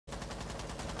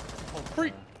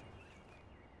Freak!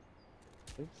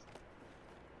 Oops.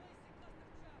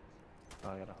 Oh,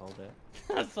 I gotta hold it.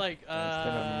 That's like, It's been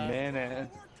a minute.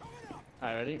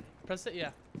 Alright, ready? Press it,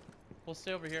 yeah. We'll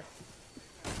stay over here.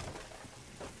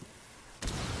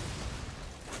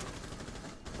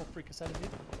 Oh, freak, is that a dude?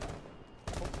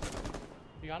 Oh.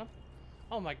 You got him?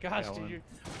 Oh my gosh, dude, you're,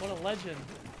 what a legend.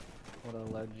 What a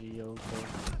legio.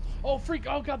 Oh, freak!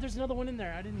 Oh god, there's another one in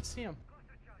there. I didn't see him.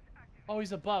 Oh,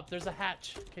 he's above. There's a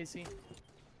hatch, Casey.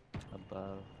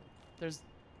 Above. There's...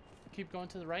 Keep going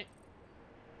to the right.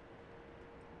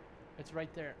 It's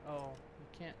right there. Oh, you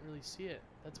can't really see it.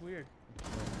 That's weird.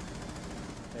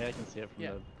 Yeah, I can see it from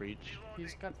the breach.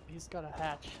 He's got a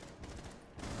hatch.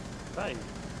 Right.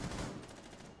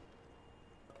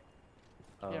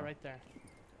 Yeah, right there.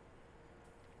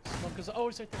 Smoke is... Oh,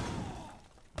 it's right there.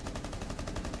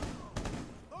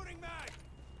 Loading mag.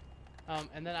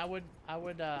 And then I would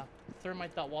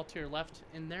thermite that wall to your left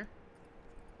in there.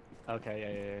 Okay,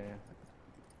 yeah.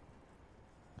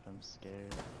 I'm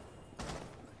scared.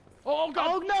 Oh god!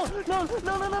 Oh no! No!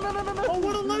 Oh,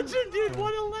 what a legend, dude!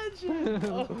 What a legend!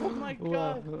 Oh my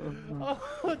god!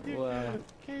 Oh, dude, wow.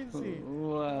 Casey!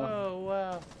 Wow. Oh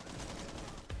wow!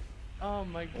 Oh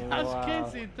my gosh, Wow.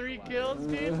 Casey! 3 kills,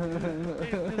 dude! Dude,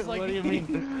 just like, What do you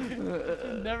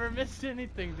mean? never missed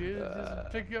anything, dude.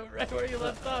 Just pick you up right where you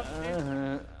left off,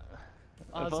 dude.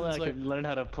 If only I could learn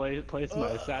how to place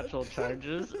my satchel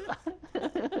charges.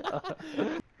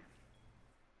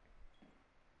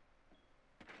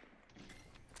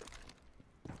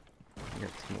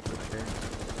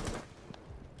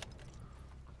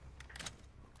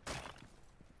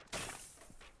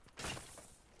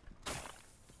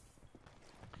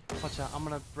 Watch out, I'm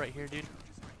gonna right here, dude.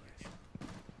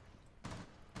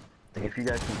 If you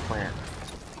guys can plant.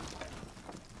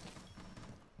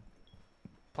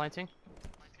 Planting?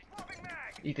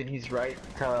 Ethan, he's right.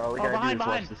 Tyler, all we gotta do is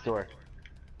watch this door.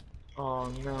 Oh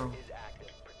no.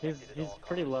 He's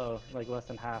pretty low, like less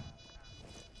than half.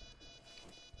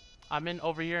 I'm in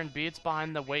over here in B. It's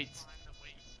behind the weights.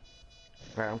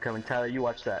 Alright, I'm coming. Tyler, you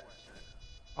watch that.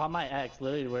 On my X,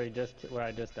 literally where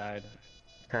I just died.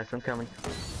 Tyler, I'm coming.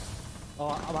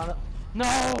 Oh, I'm on it.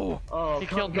 No! Oh, he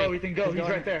killed me. Ethan, go. He's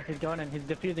right there. He's going in. He's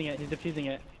defusing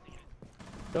it.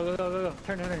 Go.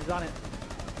 Turn. He's on it.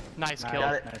 Nice kill.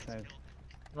 Got it. Nice.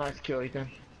 Nice kill, Ethan.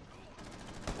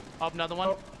 Oh, another one.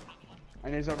 Oh.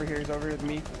 And he's over here with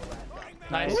me.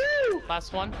 Nice. Woo!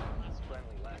 Last one.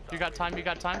 You got time.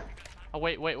 Oh,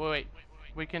 wait. We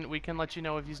can let you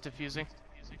know if he's defusing.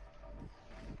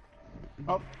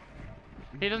 Oh.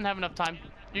 He doesn't have enough time.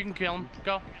 You can kill him.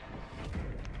 Go.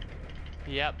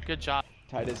 Yep, good job.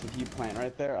 Titus, if you plant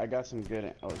right there, I got some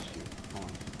good. Oh shoot! Hold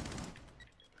on.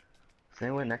 Is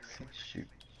anyone next? Shoot.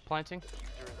 Planting.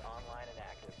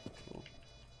 Cool.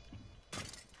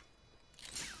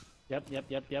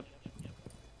 Yep.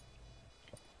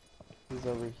 He's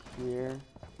over here.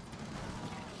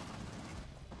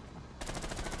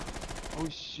 Oh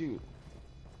shoot!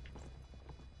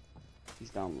 He's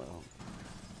down low.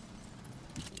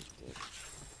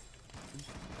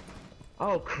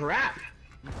 Oh crap!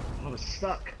 I was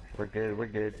stuck. We're good.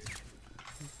 Nice,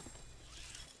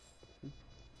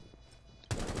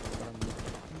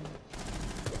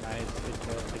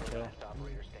 good kill.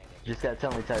 You just gotta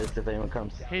tell me, Titus, if anyone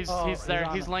comes. He's he's there.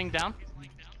 on He's laying down.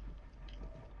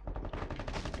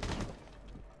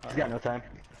 He's got no time.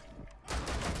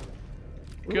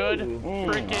 Good Ooh.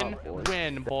 freaking Oh, boy.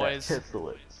 win, boys. That pistol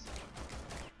is.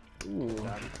 Ooh.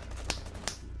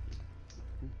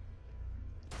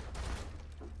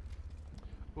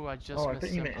 Ooh, I just Oh, I missed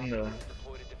think you him. meant in the.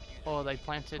 Oh, they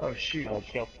planted. Oh shoot! Let's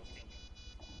go.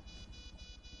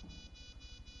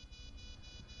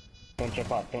 Don't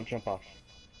jump off.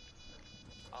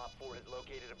 Op 4 has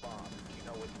located a bomb. You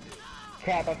know what to do.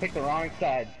 Crap! I picked the wrong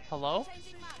side. Hello?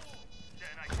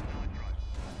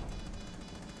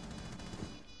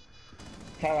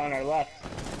 Tyler on our left.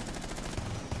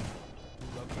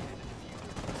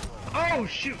 Oh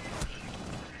shoot!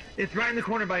 It's right in the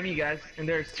corner by me, guys, and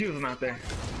there's 2 of them out there.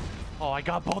 Oh, I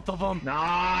got both of them.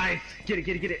 Nice! Get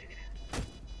it!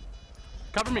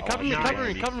 Cover me. Cover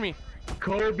me.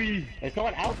 Kobe! There's no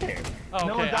one out there. Oh, okay.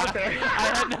 No one's out there.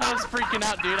 I was freaking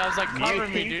out, dude. I was like, cover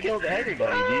me, dude. killed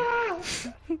everybody, dude.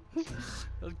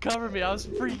 Cover me. I was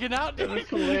freaking out, dude. That's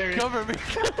hilarious. Cover me.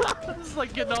 I was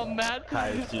like getting all mad.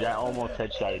 Guys, dude, I almost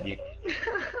headshotted you. Oh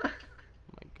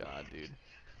my god, dude.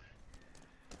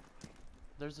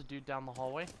 There's a dude down the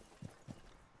hallway.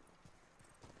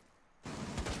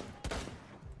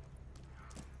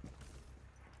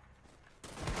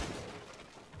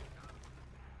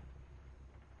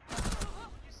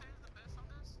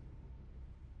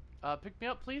 Pick me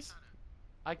up, please.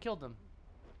 I killed him.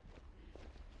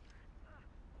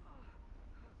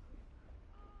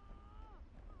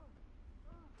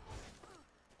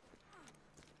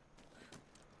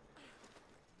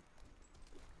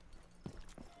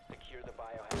 Secure the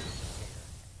biohazard container.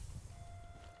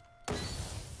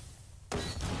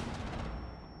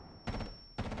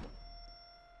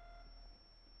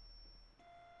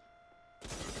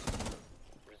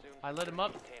 Resume I lit him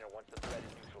up. container once the threat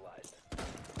is neutralized.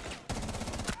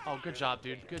 Oh, good job,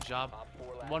 dude. Good job. Op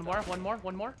 4 last One more, op. one more,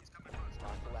 one more.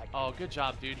 Hostile activity. Oh, good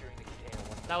job, dude. Securing the container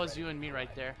once the That was threat you is and me right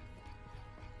neutralized. there.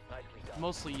 Nicely done.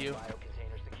 Mostly you. Bio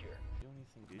container secure. Do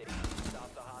anything, dude.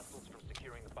 Stop the hostiles from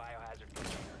securing the biohazard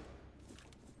container.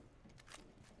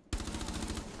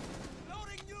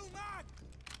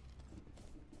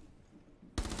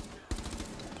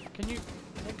 Can you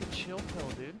take a chill pill,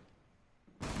 dude?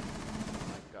 Oh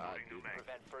my god, dude.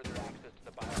 Prevent further access to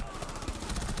the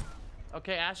biohazard.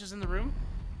 Okay, Ash is in the room.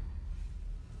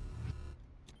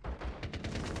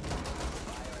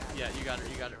 Yeah, you got her,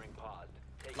 you got her. Securing paused.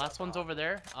 Take Last out one's the over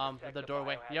there, Protect the the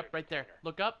doorway. biohazard Yep, right there. container.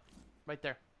 Look up. Right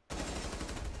there.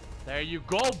 There you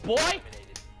go, boy!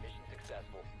 Eliminated. Mission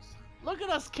successful. Look at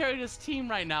us carry this team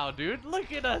right now, dude.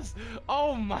 Look at us.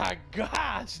 Oh my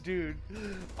gosh, dude.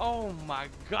 Oh my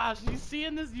gosh. You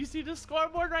seeing this? You see the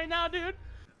scoreboard right now, dude?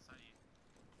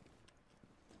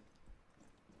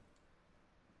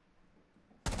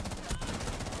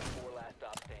 Four last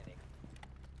stop standing.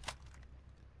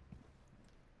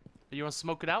 You want to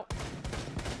smoke it out?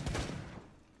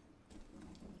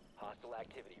 Hostile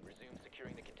activity. Resume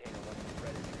securing the container once the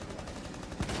threat is neutralized.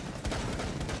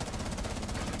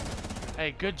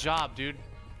 Hey, good job, dude.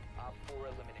 Op 4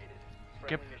 eliminated.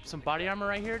 Get Friendly mission some body successful. armor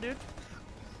right here, dude.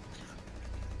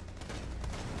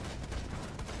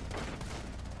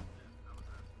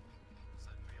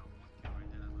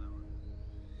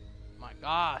 My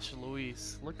gosh,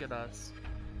 Luis. Look at us.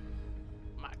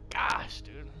 My gosh,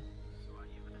 dude.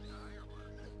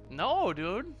 No,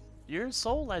 dude. You're a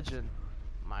soul legend.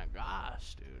 My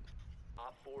gosh, dude.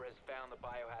 Op 4 has found the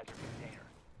biohazard container.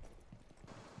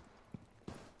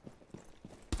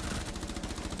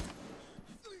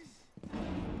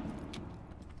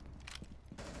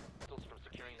 Hostiles from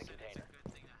securing the container.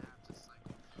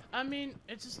 I mean,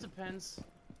 it just depends.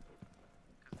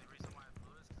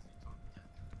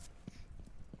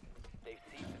 They've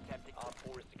ceased attempting. Op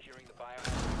 4 is securing the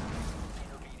biohazard.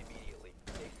 Intervene immediately.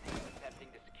 They've ceased attempting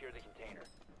to secure the container.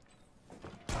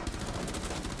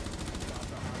 Stop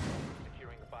the hostiles from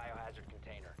securing the biohazard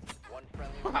container. One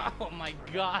friendly. Oh my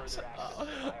Prevent gosh. further access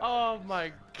to the biohazard Oh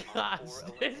my container. gosh, Op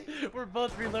 4 dude. eliminated. We're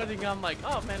both reloading. I'm like,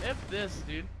 oh man, F this,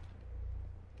 dude.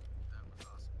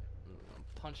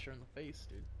 Punch her in the face,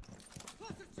 dude.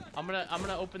 I'm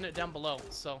gonna open it down below,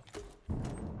 so.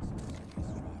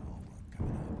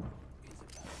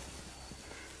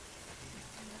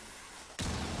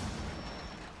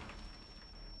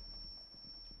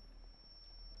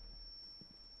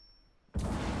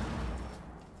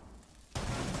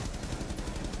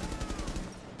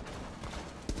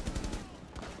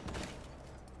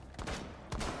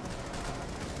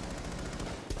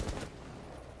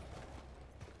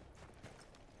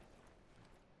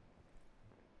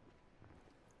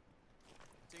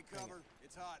 Take cover.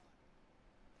 It's hot.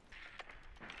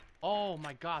 Oh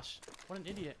my gosh, what an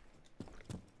idiot.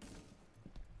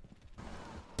 Op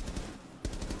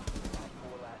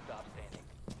 4 last stop standing.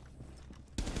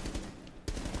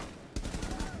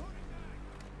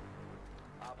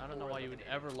 Op I don't know 4 why you would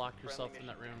eliminated. ever lock yourself Friendly in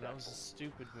that room. mission That was a successful.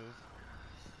 stupid move.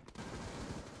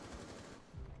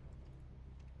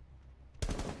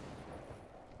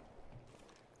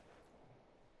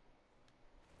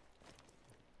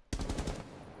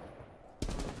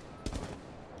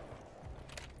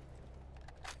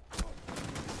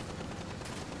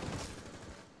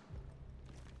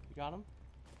 You got him?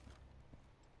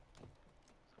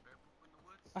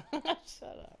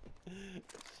 Shut up.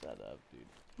 Shut up,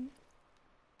 dude.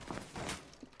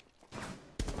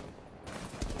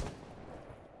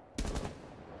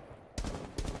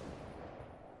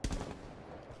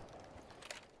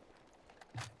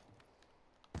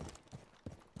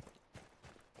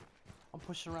 I'm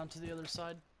pushing around to the other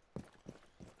side.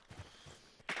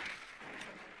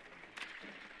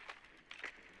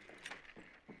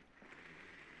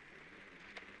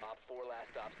 Op 4 last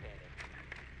stop standing.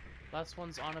 Last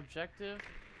one's on objective.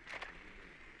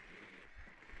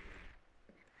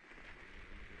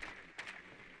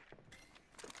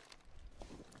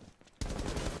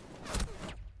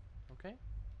 Okay.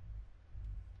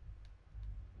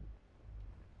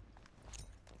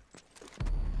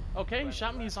 Okay, he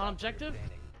shot me. He's on objective.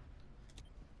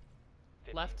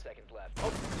 left. Seconds left.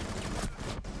 Oh.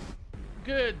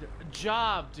 Good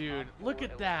job, dude. Look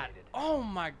at that. Oh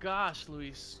my gosh,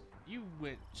 Luis. You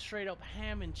went straight up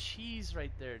ham and cheese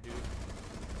right there, dude.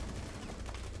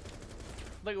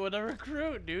 Look, what a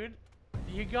recruit, dude.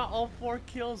 You got all 4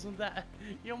 kills with that.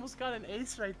 You almost got an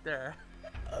ace right there.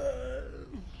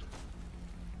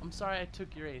 I'm sorry I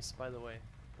took your ace, by the way.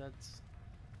 That's